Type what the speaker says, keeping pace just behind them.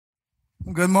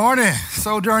Good morning,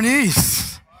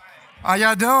 Sojourneys. How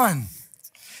y'all doing?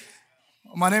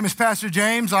 My name is Pastor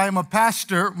James. I am a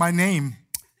pastor.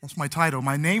 That's my title.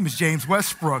 My name is James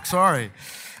Westbrook, sorry.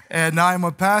 And I'm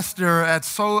a pastor at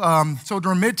Sojourn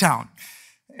Midtown.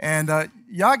 And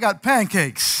y'all got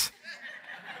pancakes.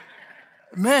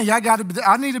 Man,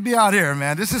 I need to be out here,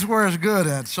 man. This is where it's good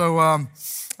at. So I'm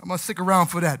going to stick around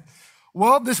for that.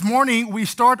 Well, this morning we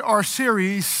start our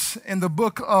series in the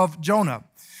book of Jonah.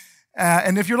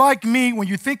 And if you're like me, when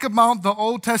you think about the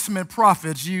Old Testament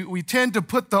prophets, we tend to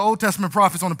put the Old Testament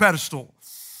prophets on a pedestal.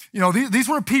 You know, these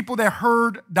were people that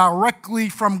heard directly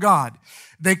from God.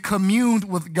 They communed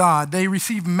with God. They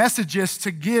received messages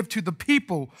to give to the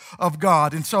people of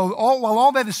God. And so while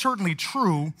all that is certainly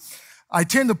true, I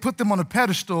tend to put them on a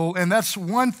pedestal, and that's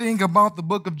one thing about the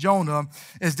book of Jonah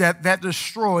is that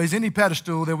destroys any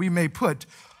pedestal that we may put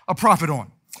a prophet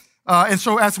on. And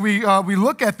so as we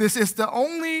look at this, it's the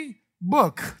only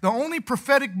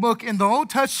prophetic book in the Old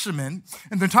Testament,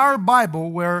 in the entire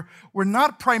Bible, where we're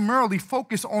not primarily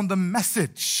focused on the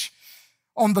message,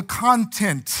 on the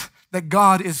content that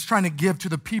God is trying to give to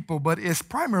the people, but is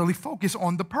primarily focused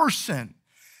on the person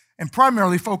and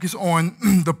primarily focused on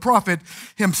the prophet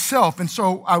himself. And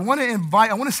so I want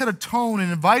to set a tone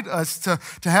and invite us to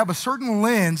have a certain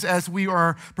lens as we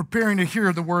are preparing to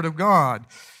hear the word of God.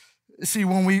 See,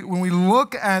 when we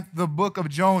look at the book of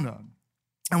Jonah,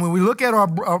 and when we look at our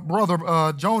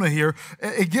brother Jonah here,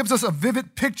 it gives us a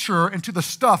vivid picture into the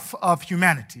stuff of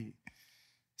humanity.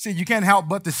 See, you can't help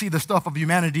but to see the stuff of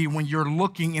humanity when you're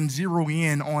looking and zeroing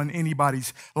in on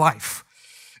anybody's life.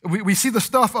 We see the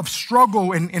stuff of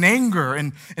struggle and anger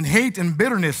and hate and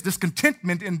bitterness,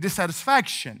 discontentment and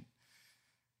dissatisfaction.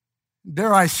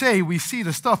 Dare I say, we see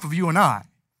the stuff of you and I.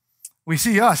 We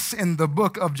see us in the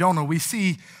book of Jonah. We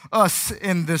see us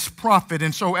in this prophet.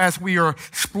 And so as we are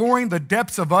exploring the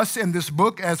depths of us in this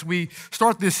book, as we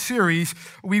start this series,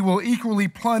 we will equally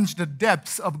plunge the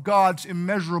depths of God's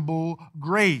immeasurable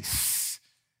grace.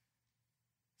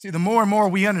 See, the more and more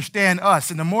we understand us,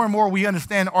 and the more we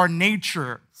understand our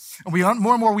nature, and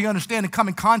more and more we understand and come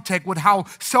in contact with how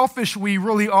selfish we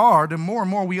really are, the more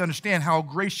and more we understand how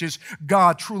gracious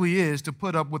God truly is to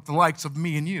put up with the likes of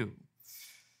me and you.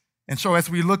 And so as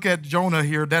we look at Jonah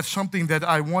here, that's something that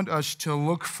I want us to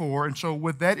look for. And so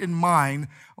with that in mind,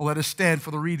 let us stand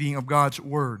for the reading of God's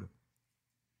word.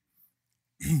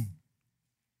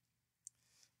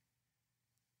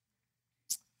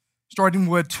 Starting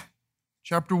with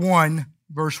chapter 1,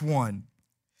 verse 1.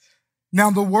 Now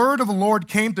the word of the Lord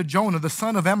came to Jonah, the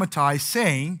son of Amittai,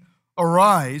 saying,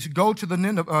 Arise, go to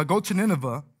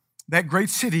Nineveh, that great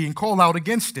city, and call out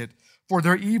against it, for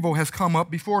their evil has come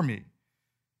up before me.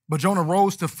 But Jonah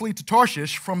rose to flee to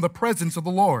Tarshish from the presence of the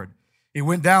Lord. He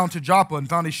went down to Joppa and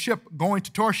found a ship going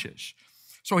to Tarshish.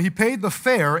 So he paid the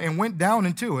fare and went down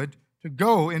into it to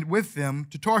go and with them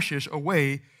to Tarshish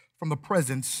away from the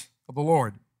presence of the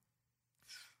Lord.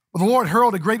 But the Lord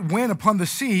hurled a great wind upon the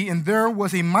sea, and there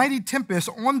was a mighty tempest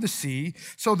on the sea,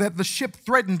 so that the ship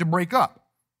threatened to break up.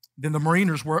 Then the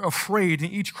mariners were afraid,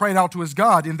 and each cried out to his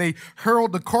God, and they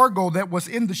hurled the cargo that was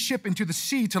in the ship into the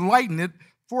sea to lighten it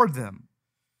for them.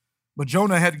 But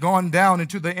Jonah had gone down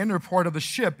into the inner part of the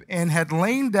ship and had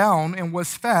lain down and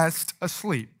was fast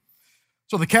asleep.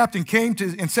 So the captain came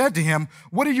and said to him,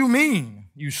 What do you mean,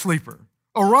 you sleeper?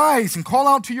 Arise and call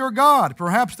out to your God.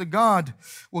 Perhaps the God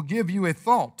will give a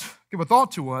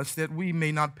thought to us that we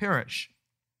may not perish.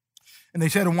 And they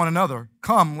said to one another,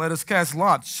 Come, let us cast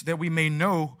lots that we may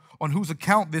know on whose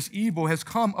account this evil has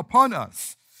come upon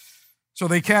us. So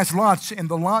they cast lots, and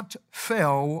the lot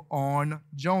fell on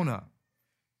Jonah.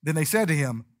 Then they said to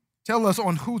him, Tell us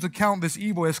on whose account this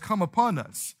evil has come upon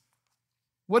us.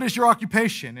 What is your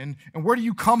occupation, and where do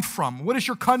you come from? What is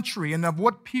your country, and of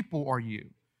what people are you?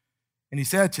 And he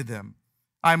said to them,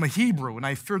 I am a Hebrew, and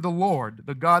I fear the Lord,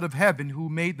 the God of heaven, who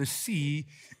made the sea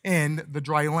and the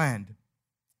dry land.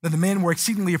 Then the men were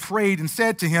exceedingly afraid and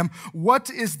said to him,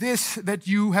 What is this that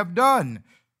you have done?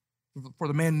 For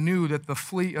the man knew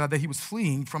that he was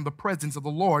fleeing from the presence of the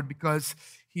Lord, because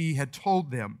he had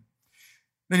told them.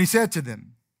 Then he said to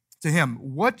him,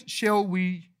 What shall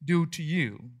we do to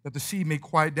you that the sea may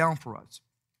quiet down for us?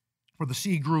 For the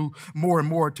sea grew more and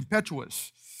more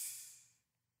tempestuous.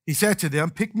 He said to them,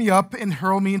 Pick me up and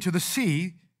hurl me into the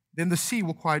sea, then the sea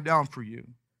will quiet down for you.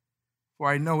 For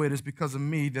I know it is because of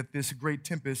me that this great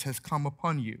tempest has come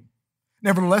upon you.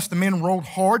 Nevertheless, the men rowed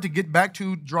hard to get back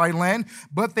to dry land,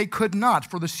 but they could not,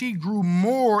 for the sea grew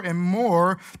more and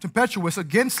more tempestuous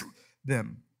against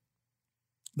them.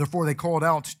 Therefore they called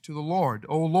out to the Lord,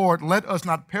 O Lord, let us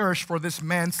not perish for this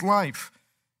man's life.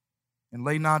 and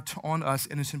lay not on us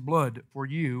innocent blood, for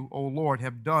you, O Lord,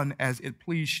 have done as it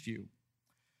pleased you.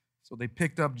 So they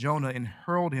picked up Jonah and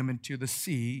hurled him into the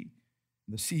sea,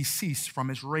 and the sea ceased from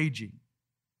its raging.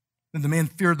 Then the men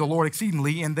feared the Lord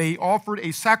exceedingly, and they offered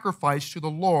a sacrifice to the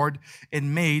Lord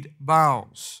and made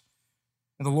vows.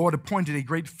 And the Lord appointed a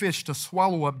great fish to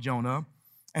swallow up Jonah,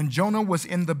 and Jonah was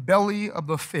in the belly of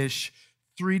the fish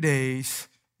 3 days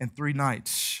and 3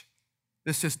 nights.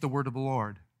 This is the word of the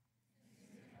Lord.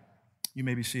 You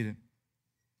may be seated.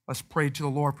 Let's pray to the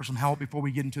Lord for some help before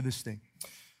we get into this thing.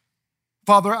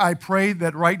 Father, I pray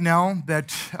that right now,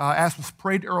 that as was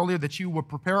prayed earlier, that you would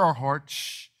prepare our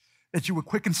hearts, that you would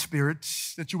quicken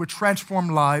spirits, that you would transform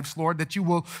lives, Lord, that you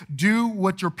will do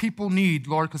what your people need,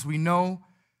 Lord, because we know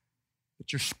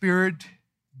that your Spirit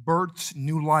births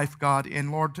new life, God.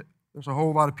 And Lord, there's a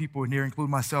whole lot of people in here,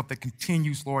 including myself, that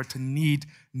continues, Lord, to need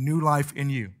new life in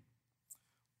you.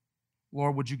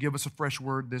 Lord, would you give us a fresh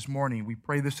word this morning? We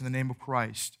pray this in the name of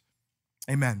Christ.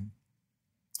 Amen.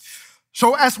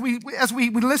 So as we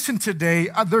listen today,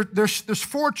 there's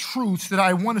 4 truths that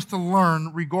I want us to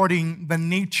learn regarding the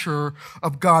nature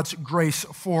of God's grace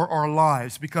for our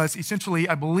lives, because essentially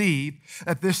I believe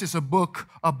that this is a book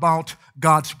about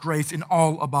God's grace and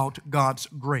all about God's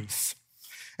grace.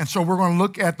 And so we're going to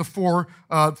look at the four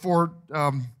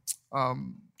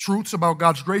truths about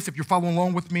God's grace. If you're following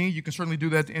along with me, you can certainly do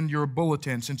that in your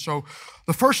bulletins. And so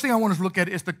the first thing I want to look at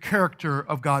is the character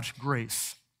of God's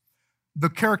grace. The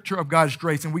character of God's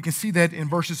grace, and we can see that in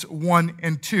verses 1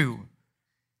 and 2.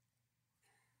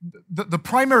 The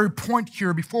primary point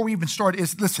here before we even start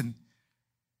is, listen,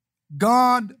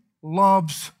 God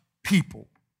loves people.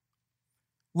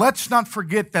 Let's not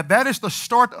forget that is the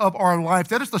start of our life.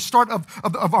 That is the start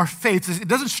of our faith. It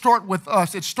doesn't start with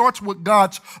us. It starts with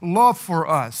God's love for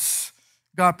us.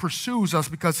 God pursues us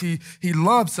because he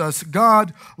loves us.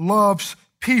 God loves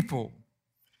people.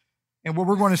 And what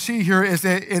we're going to see here is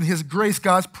that in his grace,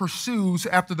 God pursues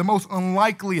after the most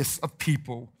unlikeliest of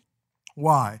people.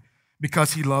 Why?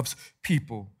 Because he loves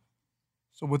people.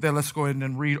 So with that, let's go ahead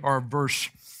and read our verse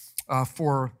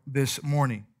for this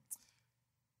morning.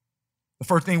 The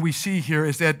first thing we see here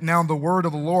is that now the word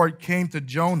of the Lord came to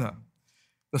Jonah,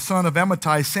 the son of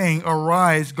Amittai, saying,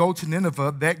 "Arise, go to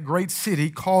Nineveh, that great city,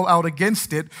 call out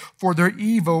against it, for their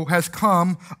evil has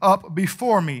come up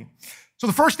before me." So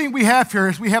the first thing we have here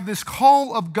is we have this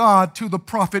call of God to the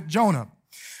prophet Jonah.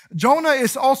 Jonah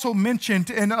is also mentioned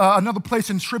in another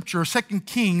place in Scripture, 2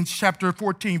 Kings chapter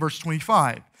 14, verse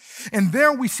 25. And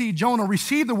there we see Jonah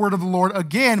receive the word of the Lord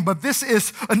again, but this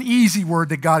is an easy word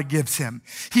that God gives him.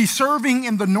 He's serving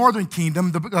in the northern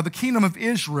kingdom, the kingdom of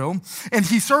Israel, and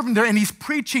he's serving there, and he's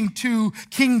preaching to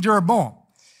King Jeroboam.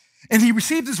 And he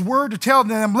received this word to tell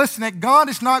them, listen, that God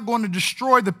is not going to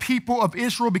destroy the people of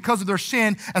Israel because of their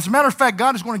sin. As a matter of fact,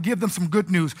 God is going to give them some good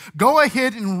news. Go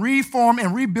ahead and reform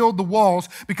and rebuild the walls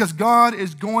because God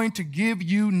is going to give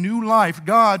you new life.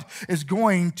 God is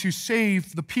going to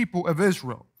save the people of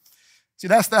Israel. See,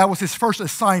 that was his first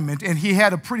assignment, and he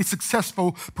had a pretty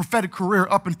successful prophetic career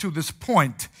up until this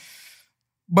point.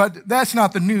 But that's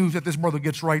not the news that this brother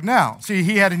gets right now. See,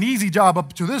 he had an easy job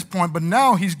up to this point, but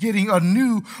now he's getting a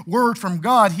new word from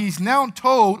God. He's now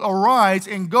told, arise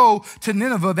and go to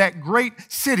Nineveh, that great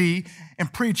city,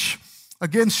 and preach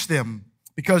against them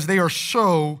because they are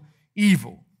so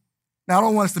evil. Now, I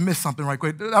don't want us to miss something right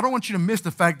quick. I don't want you to miss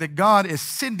the fact that God is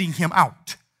sending him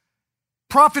out.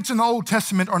 Prophets in the Old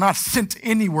Testament are not sent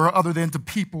anywhere other than to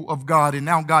people of God, and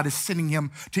now God is sending him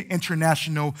to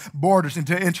international borders and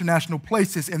to international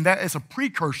places, and that is a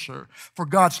precursor for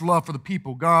God's love for the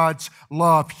people. God's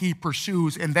love he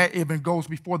pursues, and that even goes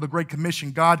before the Great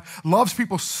Commission. God loves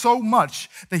people so much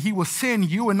that he will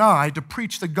send you and I to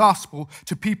preach the gospel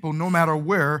to people no matter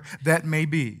where that may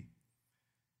be.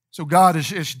 So God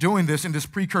is doing this in this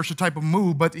precursor type of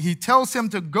move, but he tells him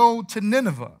to go to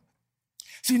Nineveh.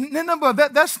 See, Nineveh,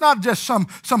 that's not just some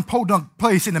podunk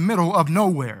place in the middle of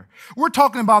nowhere. We're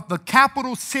talking about the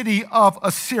capital city of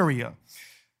Assyria.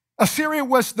 Assyria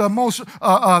was the most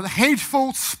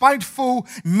hateful, spiteful,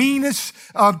 meanest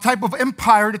type of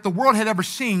empire that the world had ever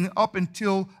seen up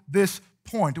until this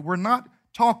point. We're not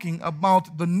talking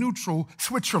about the neutral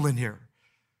Switzerland here.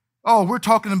 Oh, we're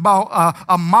talking about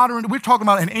we're talking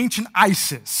about an ancient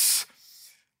ISIS.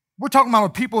 We're talking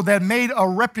about people that made a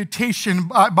reputation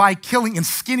by killing and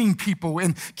skinning people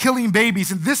and killing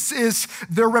babies. And this is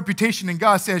their reputation. And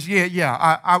God says,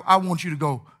 I want you to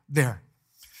go there.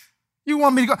 You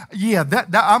want me to go? Yeah,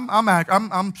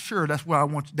 I'm sure that's where I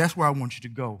want you to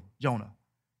go, Jonah.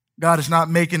 God is not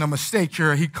making a mistake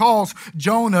here. He calls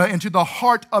Jonah into the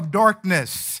heart of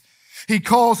darkness. He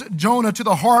calls Jonah to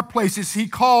the hard places. He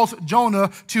calls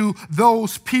Jonah to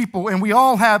those people. And we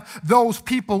all have those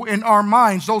people in our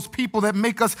minds, those people that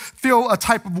make us feel a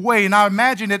type of way. And I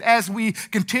imagine that as we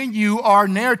continue our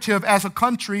narrative as a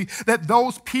country, that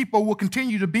those people will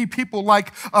continue to be people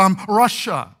like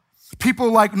Russia,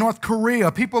 people like North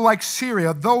Korea, people like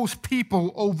Syria, those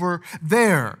people over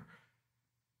there.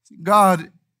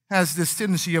 God has this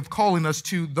tendency of calling us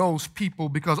to those people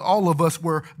because all of us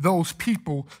were those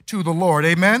people to the Lord.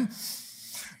 Amen?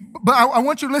 But I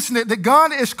want you to listen that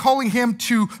God is calling him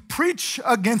to preach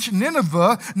against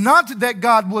Nineveh, not that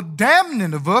God will damn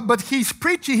Nineveh, but he's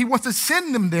preaching, he wants to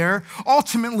send them there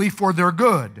ultimately for their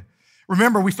good.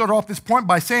 Remember, we started off this point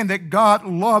by saying that God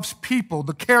loves people.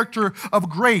 The character of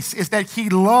grace is that he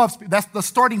loves, that's the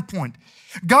starting point.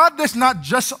 God does not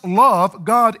just love,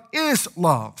 God is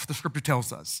love, the scripture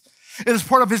tells us. It is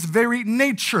part of his very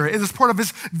nature. It is part of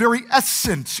his very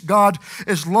essence. God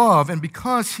is love, and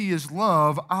because he is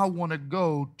love, I want to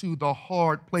go to the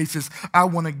hard places. I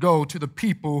want to go to the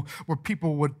people where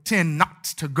people would tend not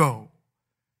to go.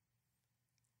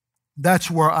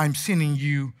 That's where I'm sending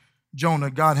you,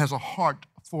 Jonah. God has a heart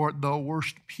for the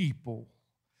worst people.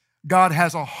 God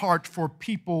has a heart for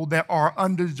people that are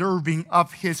undeserving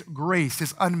of his grace.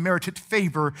 His unmerited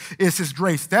favor is his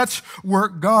grace. That's where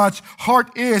God's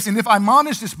heart is. And if I'm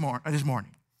honest this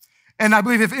morning, and I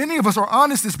believe if any of us are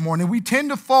honest this morning, we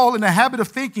tend to fall in the habit of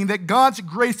thinking that God's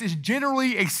grace is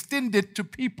generally extended to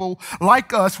people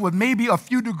like us with maybe a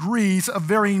few degrees of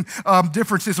varying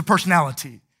differences of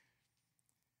personality.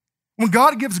 When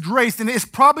God gives grace, then it's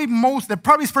probably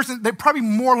they're probably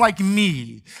more like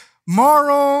me.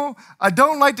 Moral, I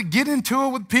don't like to get into it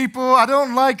with people. I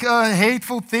don't like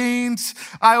hateful things.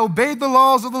 I obey the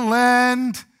laws of the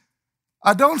land.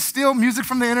 I don't steal music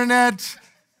from the internet.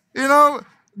 You know,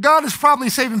 God is probably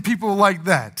saving people like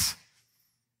that.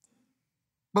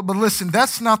 But listen,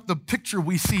 that's not the picture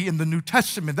we see in the New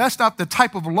Testament. That's not the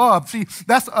type of love. See,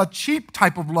 that's a cheap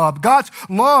type of love. God's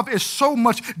love is so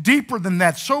much deeper than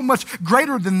that, so much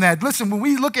greater than that. Listen, when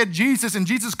we look at Jesus and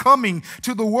Jesus coming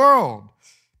to the world,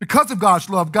 because of God's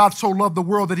love, God so loved the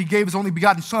world that he gave his only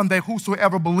begotten son that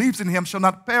whosoever believes in him shall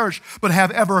not perish but have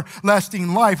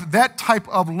everlasting life. That type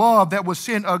of love that was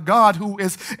sent a God who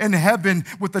is in heaven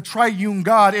with the triune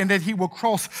God and that he will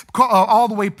cross all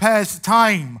the way past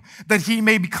time, that he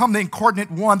may become the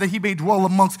incarnate one, that he may dwell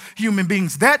amongst human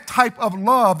beings. That type of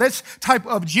love, that type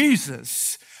of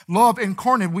Jesus, love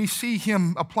incarnate, we see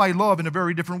him apply love in a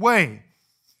very different way.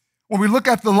 When we look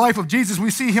at the life of Jesus, we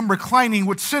see him reclining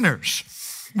with sinners.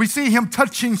 We see him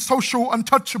touching social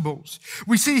untouchables.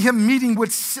 We see him meeting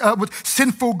with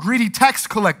sinful, greedy tax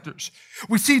collectors.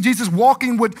 We see Jesus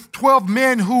walking with 12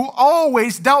 men who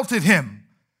always doubted him.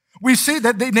 We see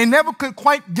that they never could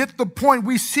quite get the point.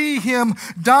 We see him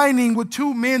dining with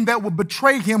 2 men that would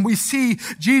betray him. We see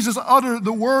Jesus utter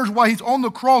the words while he's on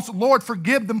the cross, "Lord,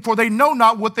 forgive them, for they know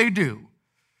not what they do."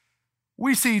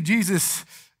 We see Jesus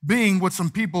being with some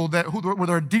people where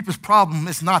their deepest problem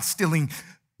is not stealing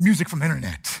music from the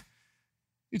internet.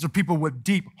 These are people with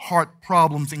deep heart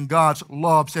problems, and God's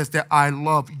love says that I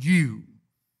love you.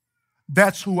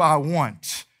 That's who I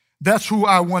want. That's who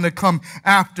I want to come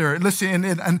after. Listen,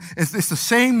 and it's the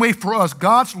same way for us.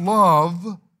 God's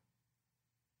love,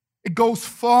 it goes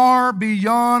far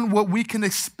beyond what we can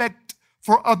expect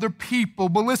for other people.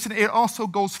 But listen, it also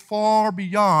goes far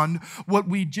beyond what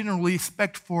we generally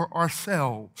expect for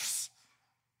ourselves.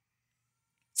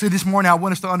 See, this morning I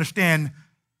want us to understand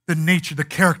the nature, the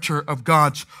character of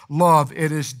God's love.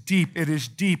 It is deep,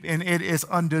 and it is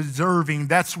undeserving.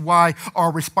 That's why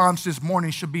our response this morning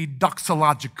should be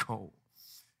doxological.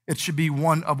 It should be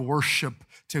one of worship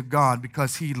to God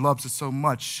because he loves us so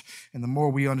much. And the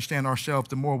more we understand ourselves,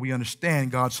 the more we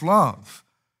understand God's love.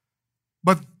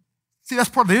 But see, that's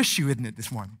part of the issue, isn't it,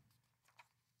 this morning?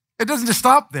 It doesn't just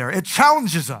stop there. It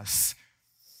challenges us.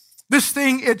 This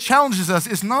thing, it challenges us.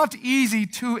 It's not easy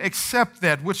to accept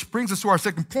that, which brings us to our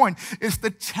second point. It's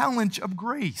the challenge of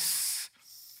grace.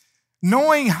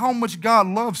 Knowing how much God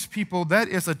loves people, that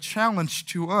is a challenge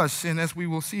to us. And as we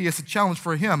will see, it's a challenge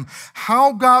for him.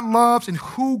 How God loves and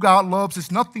who God loves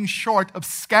is nothing short of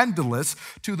scandalous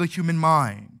to the human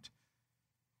mind.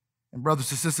 And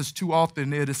brothers and sisters, too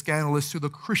often it is scandalous to the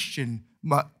Christian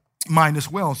mind as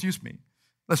well.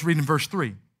 Let's read in verse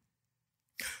 3.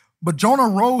 But Jonah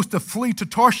rose to flee to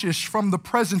Tarshish from the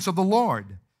presence of the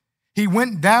Lord. He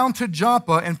went down to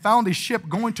Joppa and found a ship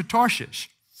going to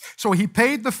Tarshish. So he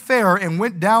paid the fare and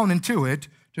went down into it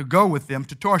to go with them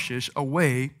to Tarshish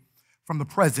away from the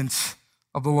presence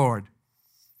of the Lord.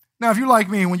 Now, if you're like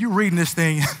me, when you're reading this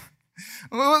thing,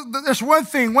 Well, there's one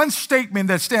thing, one statement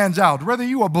that stands out, whether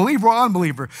you are a believer or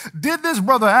unbeliever. Did this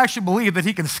brother actually believe that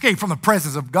he can escape from the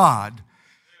presence of God?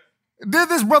 Did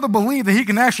this brother believe that he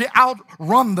can actually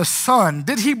outrun the sun?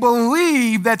 Did he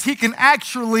believe that he can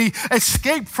actually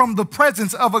escape from the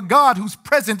presence of a God who's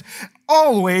present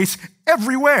always,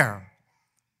 everywhere?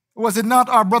 Was it not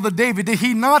our brother David? Did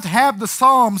he not have the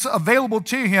Psalms available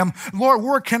to him? Lord,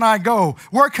 where can I go?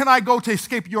 Where can I go to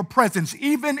escape your presence?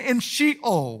 Even in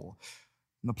Sheol,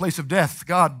 in the place of death,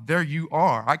 God, there you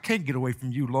are. I can't get away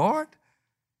from you, Lord.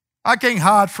 I can't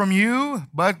hide from you.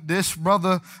 But this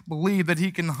brother believed that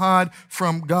he can hide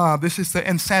from God. This is the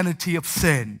insanity of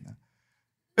sin.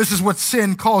 This is what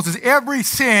sin causes. Every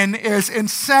sin is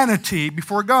insanity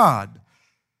before God.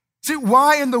 See,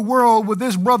 why in the world would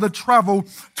this brother travel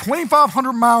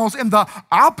 2,500 miles in the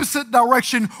opposite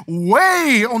direction,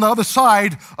 way on the other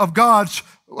side of God's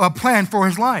plan for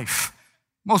his life?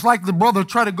 Most likely the brother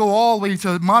tried to go all the way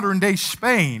to modern-day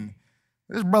Spain.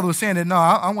 This brother was saying that, no,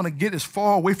 I want to get as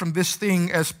far away from this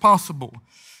thing as possible.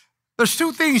 There's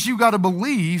two things you got to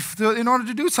believe in order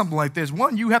to do something like this.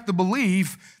 One, you have to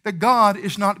believe that God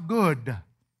is not good.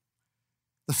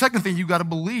 The second thing you got to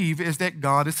believe is that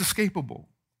God is escapable.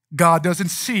 God doesn't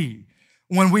see.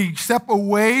 When we step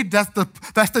away, that's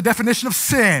the definition of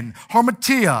sin,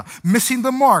 harmatia, missing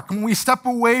the mark. When we step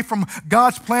away from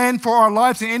God's plan for our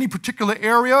lives in any particular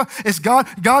area, it's God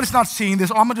is not seeing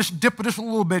this. I'm going to just dip this a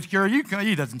little bit here.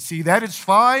 He doesn't see that. It's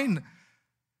fine.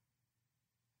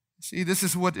 See, this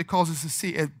is what it causes us to see.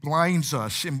 It blinds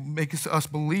us and makes us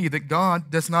believe that God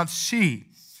does not see.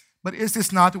 But is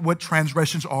this not what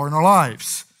transgressions are in our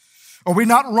lives? Are we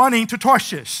not running to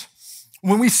Tarshish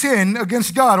when we sin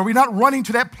against God? Are we not running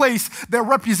to that place that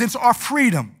represents our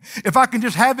freedom? If I can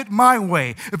just have it my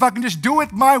way, if I can just do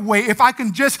it my way, if I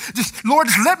can just Lord,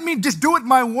 just let me just do it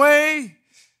my way.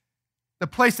 The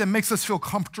place that makes us feel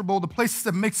comfortable, the place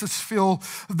that makes us feel,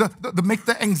 make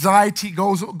the anxiety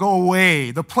go away,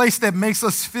 the place that makes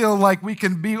us feel like we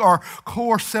can be our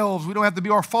core selves. We don't have to be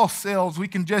our false selves. We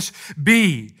can just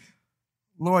be.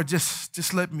 Lord,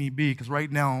 just let me be, because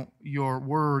right now your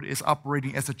word is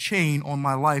operating as a chain on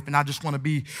my life, and I just want to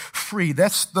be free.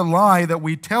 That's the lie that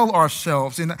we tell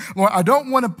ourselves. And Lord, I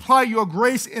don't want to apply your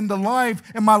grace in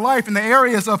my life, in the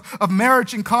areas of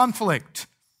marriage and conflict,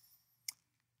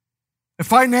 and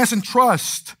finance and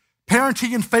trust,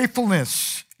 parenting and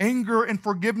faithfulness, anger and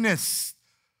forgiveness,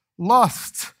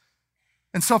 lust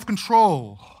and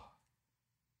self-control.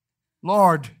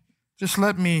 Lord, just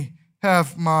let me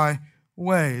have my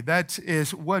way. That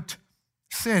is what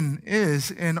sin is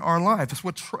in our life. That's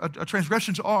what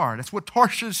transgressions are. That's what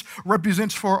Tarshish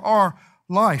represents for our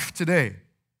life today.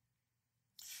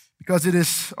 Because it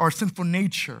is our sinful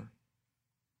nature.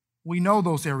 We know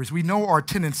those areas. We know our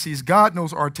tendencies. God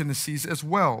knows our tendencies as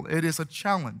well. It is a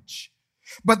challenge.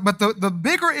 But the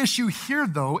bigger issue here,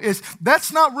 though, is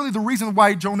that's not really the reason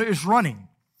why Jonah is running.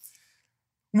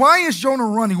 Why is Jonah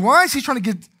running? Why is he trying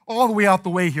to get all the way out the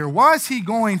way here? Why is he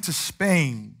going to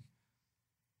Spain?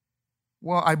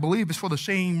 Well, I believe it's for the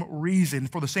same reason,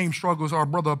 for the same struggles our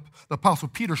brother, the Apostle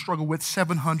Peter, struggled with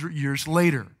 700 years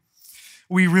later.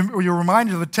 You're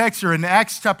reminded of the text here in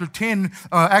Acts chapter 10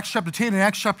 and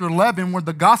Acts chapter 11, where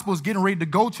the gospel is getting ready to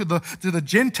go to the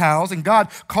Gentiles, and God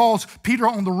calls Peter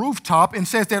on the rooftop and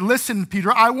says that, listen,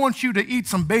 Peter, I want you to eat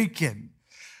some bacon.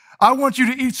 I want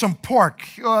you to eat some pork.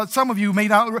 Some of you may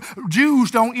not, Jews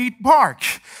don't eat pork.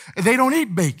 They don't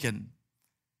eat bacon.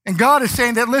 And God is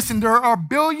saying that, listen, there are 1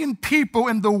 billion people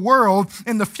in the world,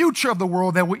 in the future of the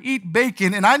world, that will eat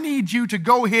bacon, and I need you to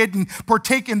go ahead and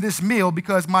partake in this meal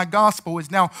because my gospel is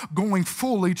now going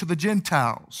fully to the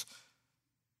Gentiles.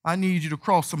 I need you to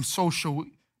cross some social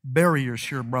barriers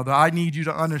here, brother. I need you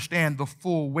to understand the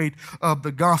full weight of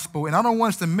the gospel. And I don't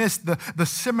want us to miss the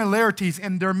similarities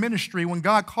in their ministry when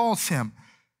God calls him.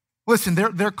 Listen,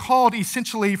 they're called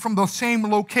essentially from the same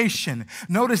location.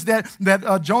 Notice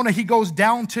that Jonah, he goes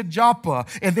down to Joppa,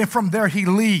 and then from there he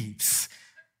leaves.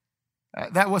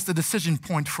 That was the decision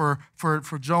point for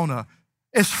Jonah.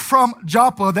 It's from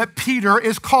Joppa that Peter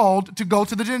is called to go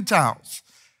to the Gentiles.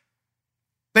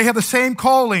 They have the same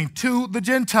calling to the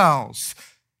Gentiles.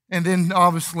 And then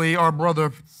obviously our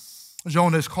brother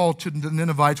Jonah is called to the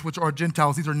Ninevites, which are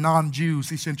Gentiles. These are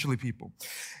non-Jews, essentially, people.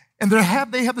 And they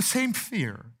have the same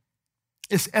fear.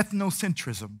 It's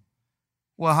ethnocentrism.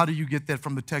 Well, how do you get that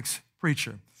from the text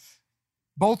preacher?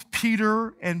 Both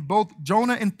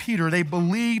Jonah and Peter, they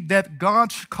believe that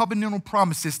God's covenantal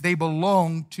promises, they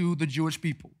belong to the Jewish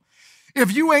people.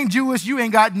 If you ain't Jewish, you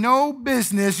ain't got no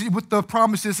business with the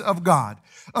promises of God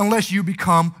unless you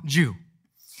become Jew,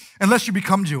 unless you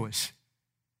become Jewish.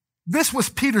 This was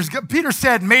Peter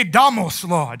said, "Me damos,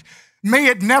 Lord. May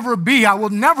it never be. I will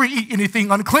never eat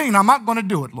anything unclean. I'm not going to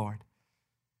do it, Lord."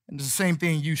 And it's the same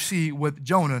thing you see with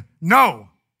Jonah. No,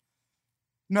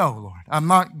 Lord, I'm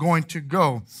not going to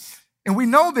go. And we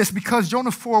know this because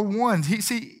Jonah 4:1,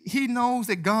 he knows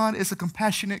that God is a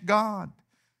compassionate God.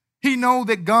 He knows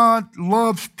that God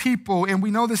loves people, and we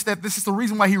know that this is the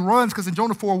reason why he runs, because in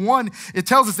Jonah 4:1, it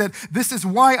tells us that this is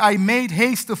why I made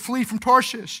haste to flee from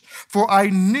Tarshish, for I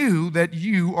knew that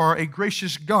you are a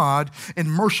gracious God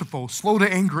and merciful, slow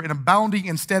to anger and abounding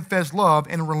in steadfast love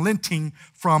and relenting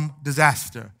from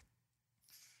disaster.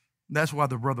 That's why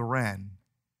the brother ran.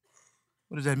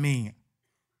 What does that mean?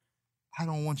 I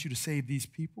don't want you to save these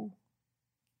people.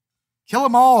 Kill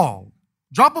them all.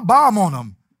 Drop a bomb on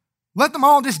them. Let them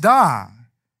all just die.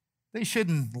 They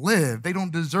shouldn't live. They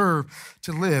don't deserve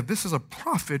to live. This is a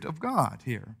prophet of God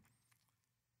here.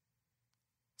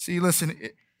 See, listen,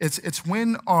 it's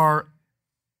when our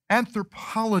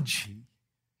anthropology,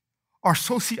 our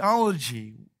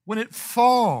sociology, when it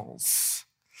falls,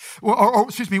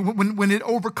 when it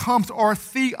overcomes our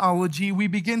theology, we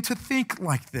begin to think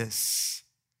like this.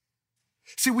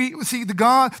 See,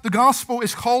 the gospel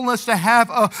is calling us to have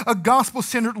a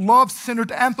gospel-centered,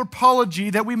 love-centered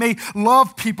anthropology, that we may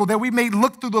love people, that we may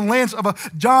look through the lens of a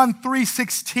John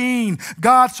 3:16,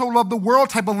 God so loved the world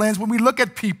type of lens. When we look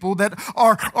at people, that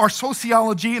our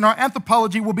sociology and our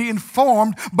anthropology will be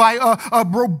informed by a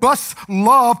robust,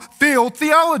 love-filled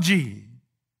theology.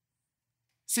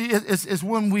 See, it's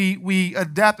when we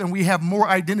adapt and we have more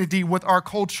identity with our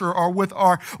culture or with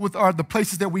the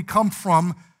places that we come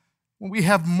from. When we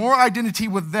have more identity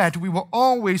with that, we will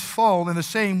always fall in the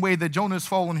same way that Jonah has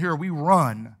fallen here. We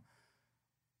run.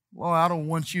 Well, I don't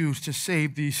want you to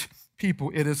save these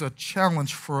people. It is a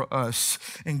challenge for us.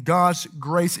 And God's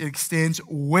grace extends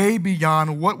way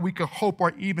beyond what we could hope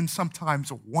or even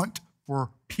sometimes want for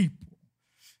people,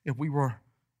 if we were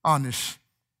honest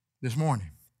this morning.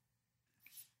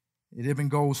 It even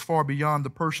goes far beyond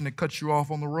the person that cuts you off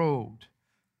on the road.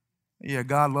 Yeah,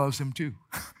 God loves him too.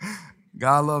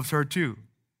 God loves her too.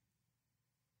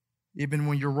 Even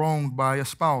when you're wronged by a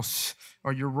spouse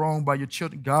or you're wronged by your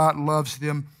children, God loves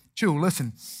them too.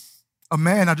 Listen,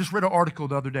 I just read an article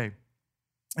the other day.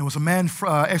 It was a man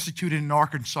executed in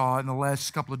Arkansas in the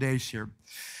last couple of days here.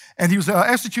 And he was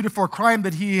executed for a crime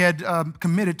that he had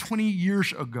committed 20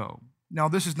 years ago. Now,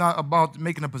 this is not about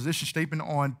making a position statement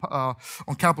on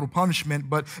capital punishment,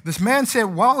 but this man said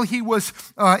while he was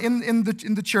in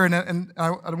the chair, and I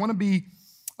want to be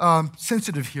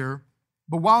sensitive here,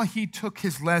 but while he took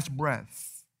his last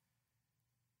breath,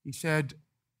 he said,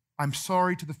 "I'm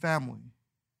sorry to the family."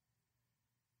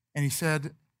 And he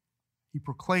said, he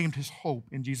proclaimed his hope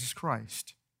in Jesus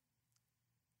Christ.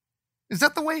 Is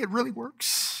that the way it really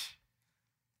works?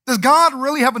 Does God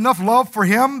really have enough love for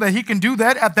him that he can do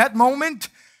that at that moment?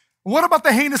 What about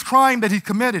the heinous crime that he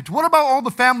committed? What about all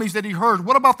the families that he hurt?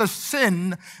 What about the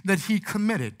sin that he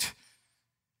committed?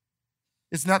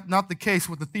 It's not the case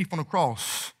with the thief on the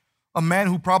cross, a man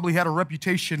who probably had a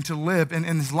reputation to live in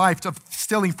his life of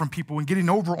stealing from people and getting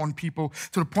over on people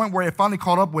to the point where it finally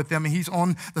caught up with him, and he's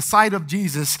on the side of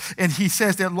Jesus, and he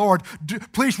says that, "Lord,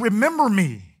 please remember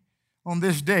me on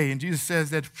this day." And Jesus says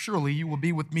that, "Surely you will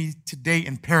be with me today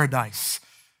in paradise."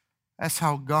 That's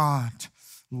how God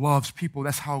loves people.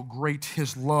 That's how great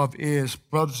his love is.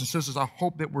 Brothers and sisters, I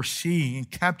hope that we're seeing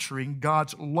and capturing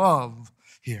God's love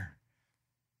here.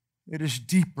 It is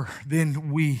deeper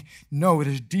than we know. It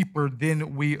is deeper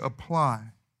than we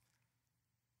apply.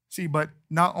 See, but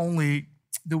not only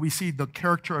do we see the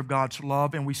character of God's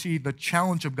love and we see the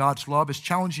challenge of God's love, it's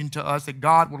challenging to us that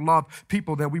God will love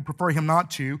people that we prefer him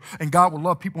not to, and God will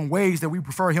love people in ways that we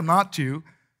prefer him not to.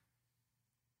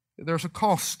 There's a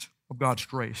cost of God's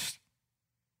grace.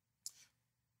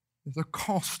 There's a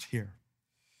cost here.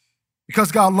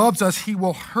 Because God loves us, he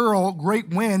will hurl great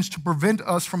winds to prevent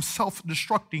us from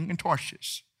self-destructing in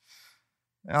Tarshish.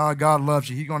 God loves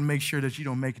you. He's going to make sure that you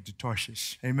don't make it to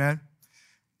Tarshish. Amen?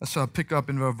 Let's pick up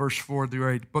in verse 4 through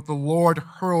 8. But the Lord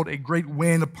hurled a great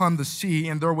wind upon the sea,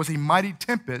 and there was a mighty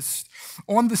tempest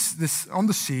on the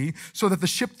sea, so that the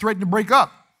ship threatened to break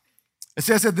up. It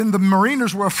says that then the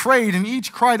mariners were afraid, and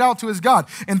each cried out to his God.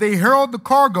 And they hurled the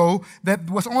cargo that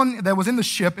was in the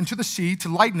ship into the sea to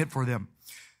lighten it for them.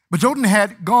 But Jonah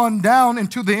had gone down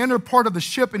into the inner part of the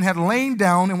ship and had lain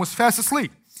down and was fast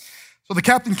asleep. So the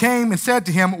captain came and said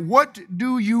to him, "What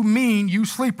do you mean, you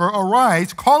sleeper?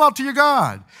 Arise, call out to your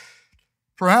God.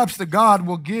 Perhaps the God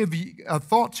will give a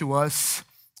thought to us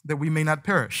that we may not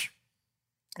perish."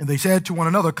 And they said to one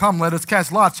another, "Come, let us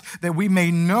cast lots that we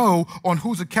may know on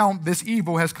whose account this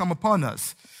evil has come upon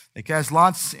us." They cast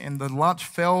lots, and the lot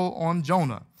fell on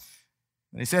Jonah.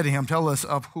 They said to him, "Tell us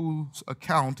of whose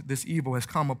account this evil has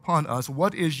come upon us.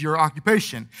 What is your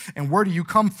occupation, and where do you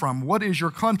come from? What is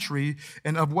your country,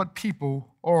 and of what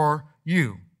people are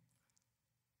you?"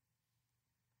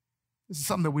 This is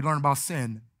something that we learn about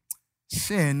sin.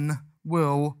 Sin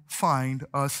will find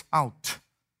us out.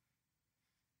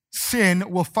 Sin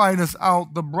will find us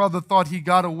out. The brother thought he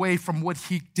got away from what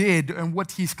he did and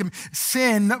what he's committed.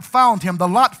 Sin found him. The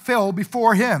lot fell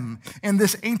before him in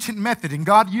this ancient method, and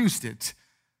God used it.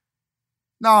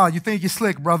 Nah, you think you're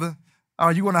slick, brother.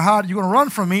 You're going to hide, you're going to run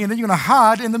from me, and then you're going to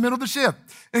hide in the middle of the ship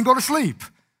and go to sleep.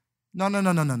 No.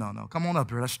 Come on up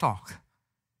here. Let's talk.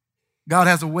 God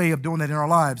has a way of doing that in our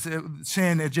lives.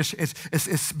 Sin,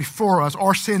 it's before us.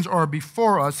 Our sins are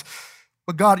before us,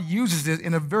 but God uses it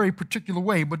in a very particular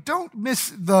way. But don't miss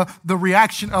the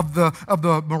reaction of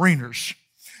the mariners.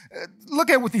 Look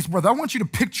at what these brothers, I want you to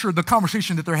picture the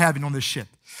conversation that they're having on this ship.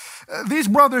 These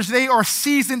brothers, they are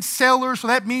seasoned sailors, so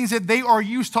that means that they are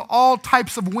used to all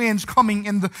types of winds coming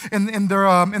in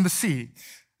the sea.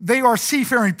 They are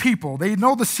seafaring people. They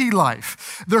know the sea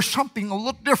life. There's something a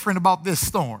little different about this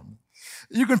storm.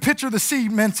 You can picture the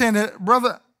seamen saying,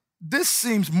 "Brother, this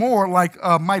seems more like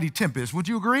a mighty tempest." Would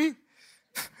you agree?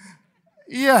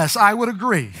 Yes, I would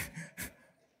agree.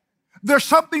 There's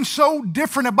something so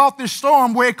different about this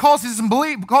storm where it causes them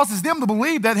to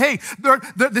believe that, hey,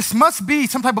 this must be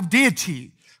some type of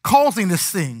deity causing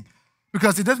this thing,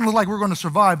 because it doesn't look like we're going to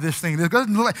survive this thing. It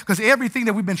doesn't look like, because everything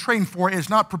that we've been trained for is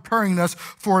not preparing us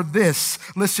for this.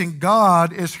 Listen,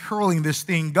 God is hurling this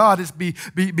thing. God is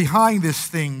behind this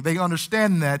thing. They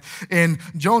understand that, and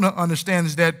Jonah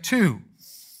understands that too.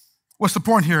 What's the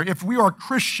point here? If we are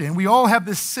Christian, we all have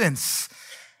this sense,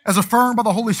 as affirmed by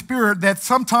the Holy Spirit, that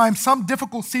sometimes some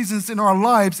difficult seasons in our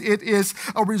lives, it is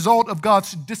a result of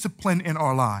God's discipline in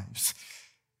our lives.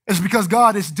 It's because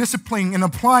God is disciplining and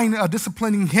applying a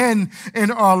disciplining hand in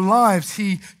our lives.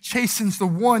 He chastens the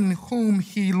one whom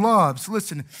he loves.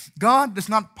 Listen, God does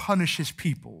not punish his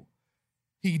people.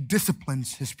 He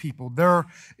disciplines his people. There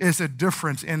is a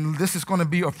difference, and this is going to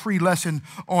be a free lesson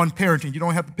on parenting. You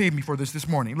don't have to pay me for this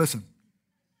morning. Listen.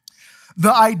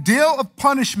 The ideal of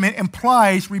punishment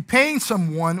implies repaying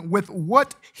someone with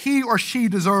what he or she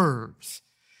deserves.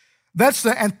 That's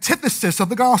the antithesis of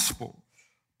the gospel.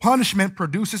 Punishment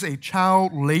produces a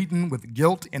child laden with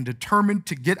guilt and determined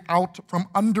to get out from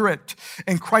under it,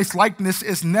 and Christ-likeness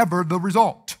is never the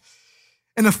result.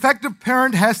 An effective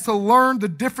parent has to learn the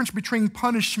difference between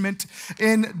punishment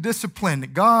and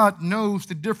discipline. God knows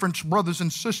the difference, brothers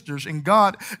and sisters, and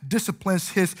God disciplines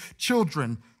his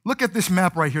children. Look at this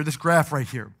map right here, this graph right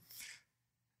here.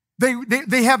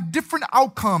 They have different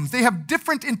outcomes. They have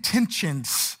different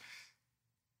intentions.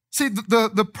 See,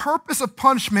 the purpose of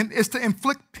punishment is to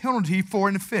inflict penalty for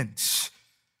an offense.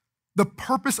 The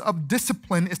purpose of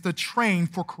discipline is to train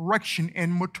for correction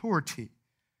and maturity.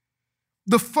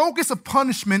 The focus of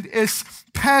punishment is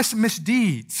past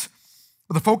misdeeds,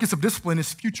 but the focus of discipline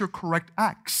is future correct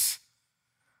acts.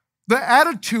 The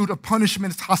attitude of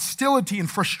punishment is hostility and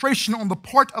frustration on the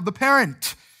part of the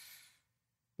parent.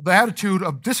 The attitude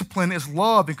of discipline is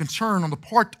love and concern on the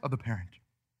part of the parent.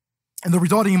 And the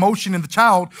resulting emotion in the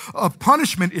child of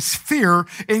punishment is fear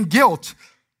and guilt.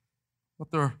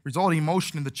 But the resulting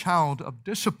emotion in the child of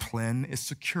discipline is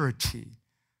security.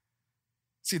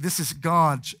 See, this is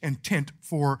God's intent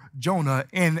for Jonah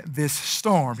in this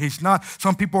storm. He's not,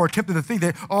 some people are tempted to think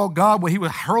that, oh, God, well, he would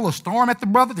hurl a storm at the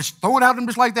brother, just throw it out at him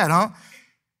just like that, huh?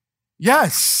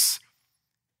 Yes.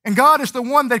 And God is the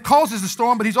one that causes the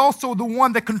storm, but he's also the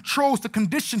one that controls the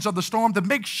conditions of the storm to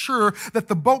make sure that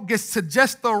the boat gets to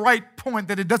just the right point,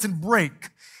 that it doesn't break,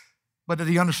 but that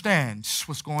he understands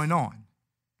what's going on.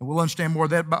 And we'll understand more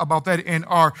about that in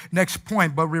our next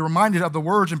point, but we're reminded of the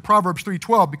words in Proverbs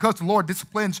 3:12, because the Lord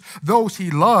disciplines those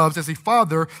he loves as a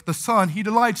father, the son he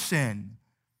delights in.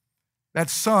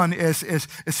 That son is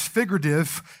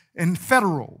figurative and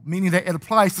federal, meaning that it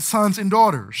applies to sons and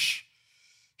daughters.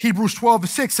 Hebrews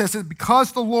 12:6 says that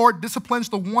because the Lord disciplines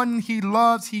the one he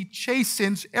loves, he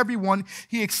chastens everyone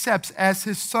he accepts as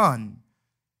his son.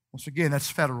 Once again, that's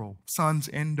federal, sons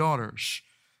and daughters.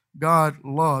 God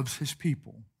loves his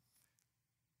people.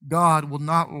 God will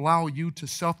not allow you to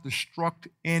self-destruct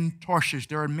in Tarshish.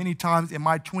 There are many times in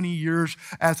my 20 years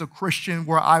as a Christian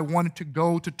where I wanted to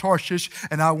go to Tarshish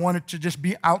and I wanted to just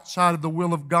be outside of the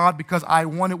will of God because I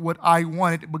wanted what I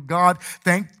wanted. But God,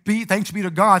 thanks be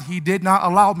to God, he did not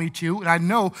allow me to. And I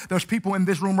know there's people in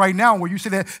this room right now where you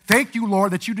say that, thank you,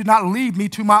 Lord, that you did not leave me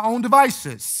to my own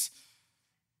devices.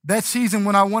 That season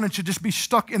when I wanted to just be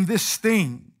stuck in this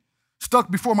thing,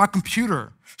 stuck before my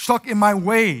computer, stuck in my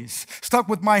ways, stuck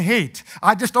with my hate.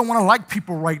 I just don't want to like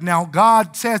people right now.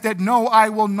 God says that, no, I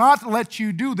will not let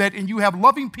you do that. And you have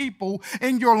loving people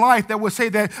in your life that will say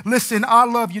that, listen, I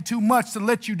love you too much to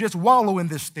let you just wallow in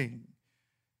this thing.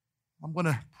 I'm going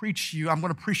to preach you. I'm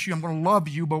going to love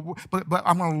you, but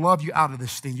I'm going to love you out of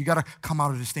this thing. You got to come out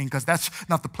of this thing because that's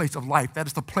not the place of life. That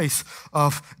is the place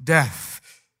of death.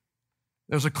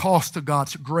 There's a cost to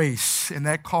God's grace, and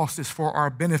that cost is for our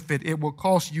benefit. It will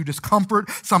cost you discomfort,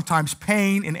 sometimes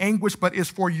pain and anguish, but it's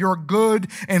for your good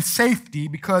and safety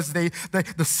because the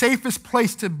safest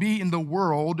place to be in the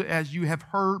world, as you have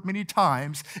heard many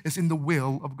times, is in the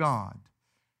will of God.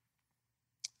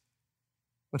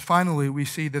 But finally, we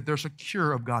see that there's a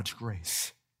cure of God's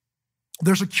grace.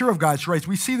 There's a cure of God's grace.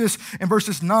 We see this in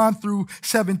verses 9 through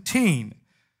 17.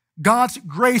 God's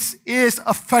grace is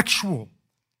effectual.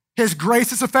 His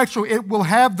grace is effectual. It will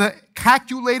have the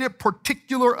calculated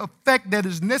particular effect that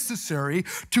is necessary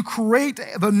to create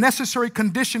the necessary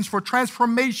conditions for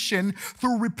transformation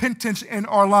through repentance in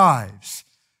our lives.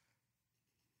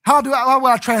 How will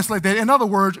I translate that? In other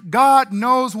words, God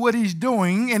knows what he's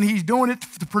doing, and he's doing it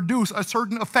to produce a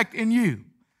certain effect in you.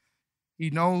 He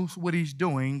knows what he's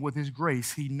doing with his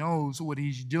grace. He knows what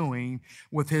he's doing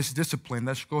with his discipline.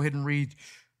 Let's go ahead and read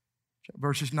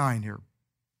verses 9 here.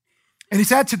 And he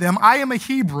said to them, I am a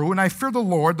Hebrew, and I fear the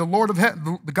Lord of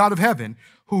the God of heaven,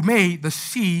 who made the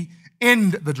sea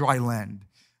and the dry land.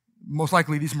 Most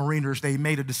likely these mariners, they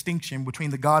made a distinction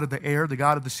between the God of the air, the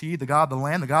God of the sea, the God of the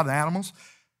land, the God of the animals.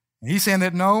 And he's saying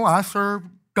that, no, I serve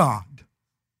God,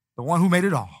 the one who made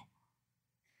it all.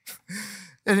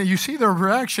 And you see their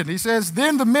reaction. He says,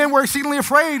 then the men were exceedingly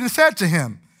afraid and said to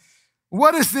him,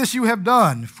 what is this you have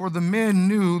done? For the men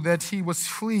knew that he was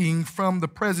fleeing from the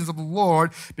presence of the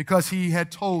Lord because he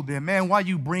had told them, man, why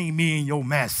you bring me in your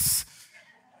mess?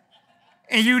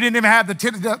 And you didn't even have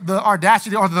the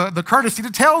audacity or the courtesy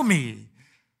to tell me.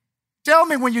 Tell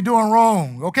me when you're doing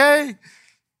wrong, okay?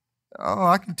 Oh,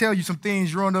 I can tell you some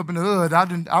things growing up in the hood.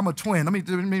 I'm a twin. Let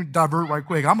me divert right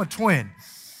quick. I'm a twin.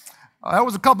 That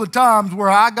was a couple of times where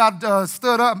I got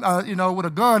stood up, with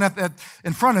a gun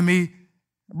in front of me.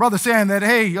 Brother saying that,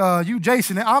 hey, you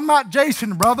Jason. I'm not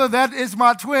Jason, brother. That is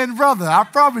my twin brother. I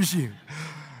promise you.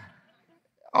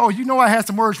 Oh, you know I had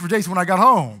some words for Jason when I got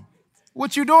home.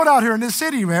 What you doing out here in this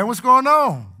city, man? What's going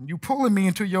on? You pulling me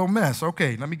into your mess.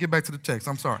 Okay, let me get back to the text.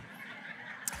 I'm sorry.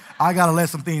 I got to let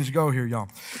some things go here, y'all.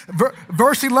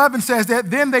 Verse 11 says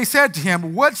that, then they said to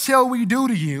him, what shall we do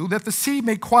to you that the sea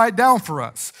may quiet down for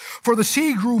us? For the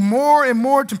sea grew more and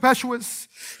more tempestuous.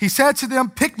 He said to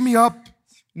them, pick me up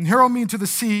and hurl me into the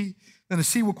sea, then the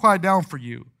sea will quiet down for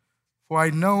you. For I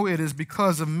know it is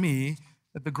because of me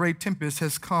that the great tempest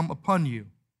has come upon you.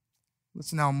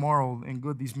 Listen how moral and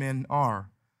good these men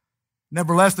are.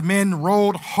 Nevertheless, the men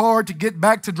rowed hard to get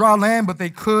back to dry land, but they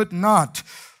could not.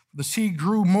 The sea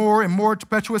grew more and more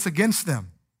tempestuous against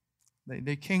them.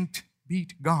 They can't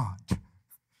beat God.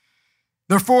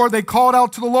 Therefore, they called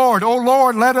out to the Lord, O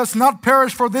Lord, let us not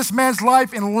perish for this man's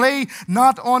life, and lay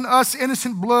not on us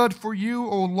innocent blood, for you,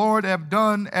 O Lord, have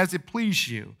done as it pleased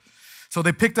you. So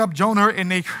they picked up Jonah, and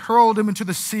they hurled him into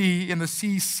the sea, and the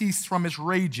sea ceased from its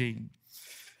raging.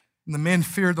 And the men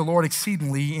feared the Lord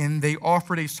exceedingly, and they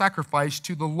offered a sacrifice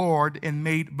to the Lord and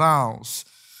made vows.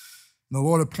 And the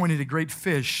Lord appointed a great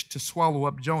fish to swallow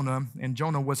up Jonah, and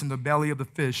Jonah was in the belly of the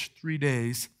fish 3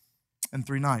 days and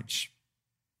 3 nights.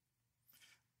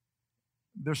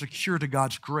 There's a cure to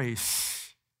God's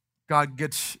grace. God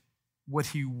gets what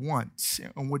he wants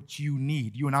and what you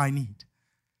need, you and I need.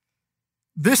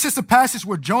 This is the passage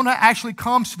where Jonah actually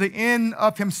comes to the end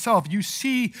of himself. You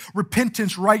see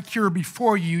repentance right here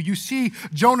before you. You see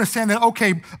Jonah saying that,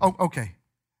 okay.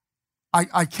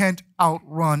 I can't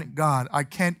outrun God. I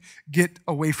can't get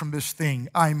away from this thing.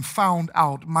 I'm found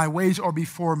out. My ways are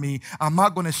before me. I'm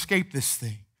not going to escape this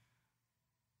thing.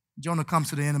 Jonah comes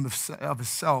to the end of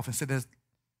himself and said,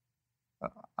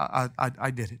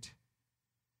 I did it.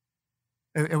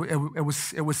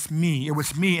 It was me. It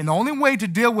was me. And the only way to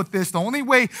deal with this, the only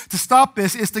way to stop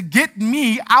this is to get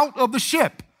me out of the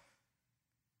ship.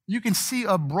 You can see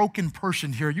a broken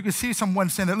person here. You can see someone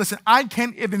saying that, listen, I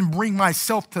can't even bring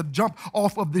myself to jump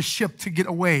off of this ship to get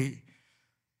away.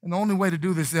 And the only way to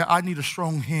do this is that I need a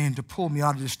strong hand to pull me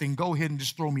out of this thing. Go ahead and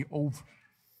just throw me over.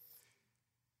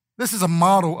 This is a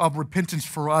model of repentance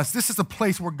for us. This is a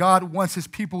place where God wants his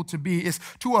people to be. It's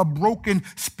to a broken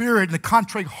spirit and a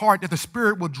contrite heart that the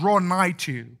Spirit will draw nigh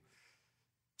to.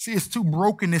 See, it's too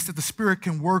brokenness that the Spirit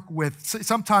can work with.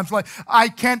 Sometimes, like, I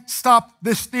can't stop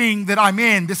this thing that I'm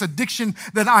in, this addiction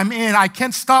that I'm in. I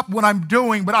can't stop what I'm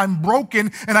doing, but I'm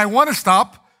broken and I want to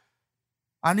stop.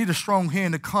 I need a strong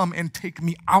hand to come and take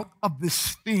me out of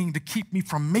this thing, to keep me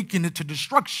from making it to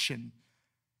destruction.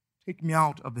 Take me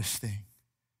out of this thing.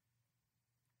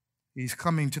 He's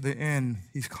coming to the end.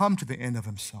 He's come to the end of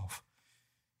himself.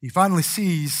 He finally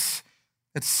sees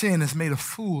that sin has made a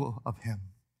fool of him.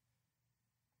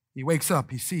 He wakes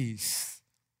up, he sees,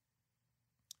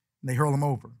 and they hurl him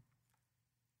over.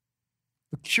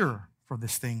 The cure for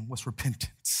this thing was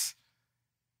repentance.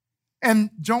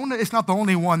 And Jonah is not the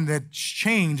only one that's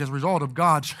changed as a result of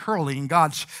God's hurling,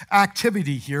 God's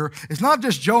activity here. It's not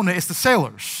just Jonah, it's the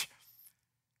sailors.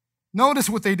 Notice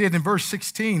what they did in verse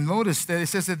 16. Notice that it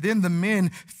says that then the men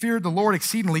feared the Lord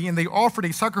exceedingly, and they offered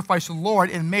a sacrifice to the Lord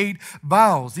and made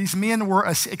vows. These men were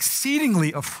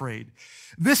exceedingly afraid.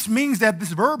 This means that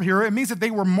this verb here, it means that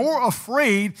they were more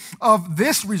afraid of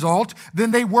this result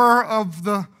than they were of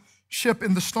the ship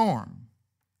in the storm.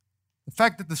 The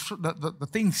fact that the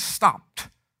thing stopped,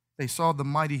 they saw the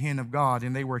mighty hand of God,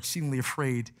 and they were exceedingly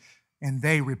afraid, and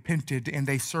they repented, and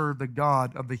they served the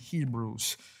God of the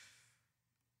Hebrews.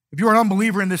 If you're an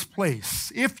unbeliever in this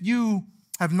place, if you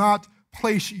have not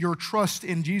placed your trust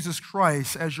in Jesus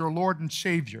Christ as your Lord and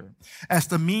Savior, as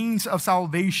the means of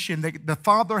salvation that the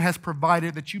Father has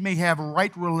provided that you may have a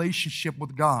right relationship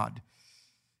with God,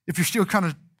 if you're still kind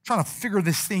of trying to figure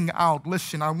this thing out,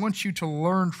 listen, I want you to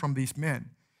learn from these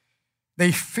men.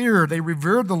 They feared, they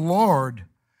revered the Lord.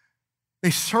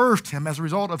 They served him as a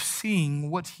result of seeing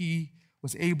what he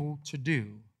was able to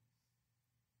do.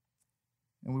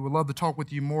 And we would love to talk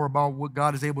with you more about what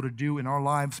God is able to do in our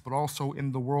lives, but also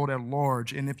in the world at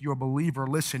large. And if you're a believer,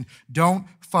 listen, don't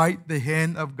fight the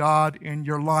hand of God in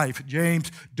your life.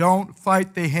 James, don't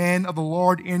fight the hand of the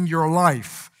Lord in your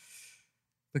life.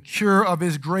 The cure of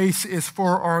his grace is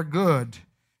for our good.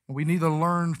 And we need to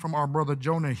learn from our brother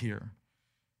Jonah here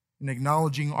in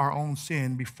acknowledging our own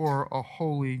sin before a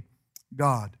holy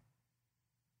God.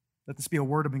 Let this be a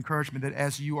word of encouragement that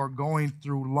as you are going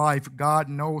through life, God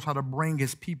knows how to bring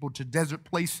his people to desert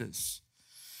places.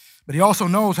 But he also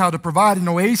knows how to provide an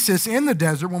oasis in the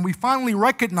desert when we finally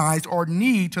recognize our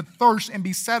need to thirst and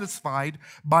be satisfied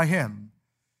by him.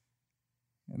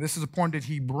 And this is a point that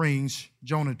he brings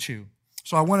Jonah to.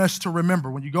 So I want us to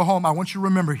remember, when you go home, I want you to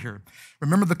remember here.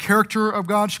 Remember the character of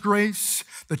God's grace,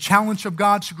 the challenge of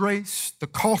God's grace, the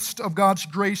cost of God's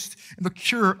grace, and the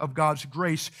cure of God's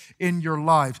grace in your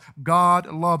lives.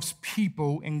 God loves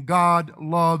people, and God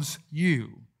loves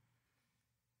you.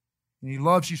 And he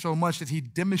loves you so much that he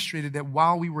demonstrated that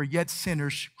while we were yet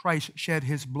sinners, Christ shed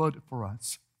his blood for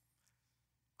us.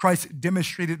 Christ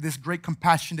demonstrated this great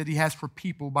compassion that he has for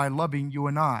people by loving you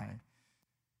and I,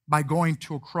 by going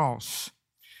to a cross.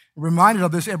 We're reminded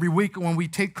of this every week when we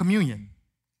take communion,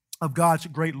 of God's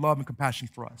great love and compassion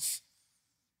for us.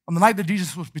 On the night that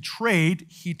Jesus was betrayed,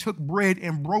 he took bread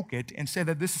and broke it and said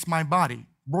that this is my body,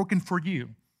 broken for you.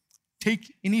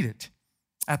 Take and eat it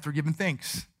after giving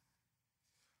thanks.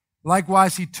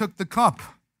 Likewise, he took the cup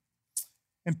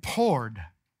and poured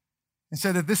and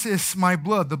said that this is my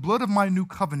blood, the blood of my new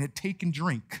covenant. Take and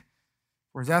drink.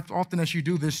 For as often as you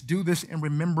do this in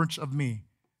remembrance of me.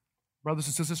 Brothers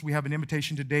and sisters, we have an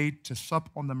invitation today to sup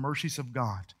on the mercies of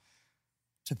God,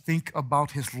 to think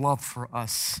about his love for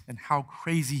us and how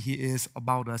crazy he is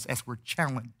about us as we're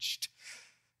challenged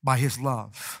by his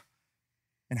love,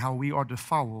 and how we are to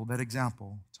follow that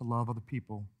example to love other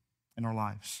people in our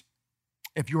lives.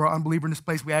 If you are an unbeliever in this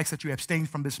place, we ask that you abstain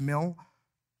from this meal,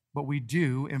 but we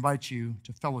do invite you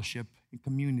to fellowship and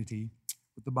community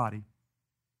with the body.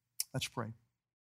 Let's pray.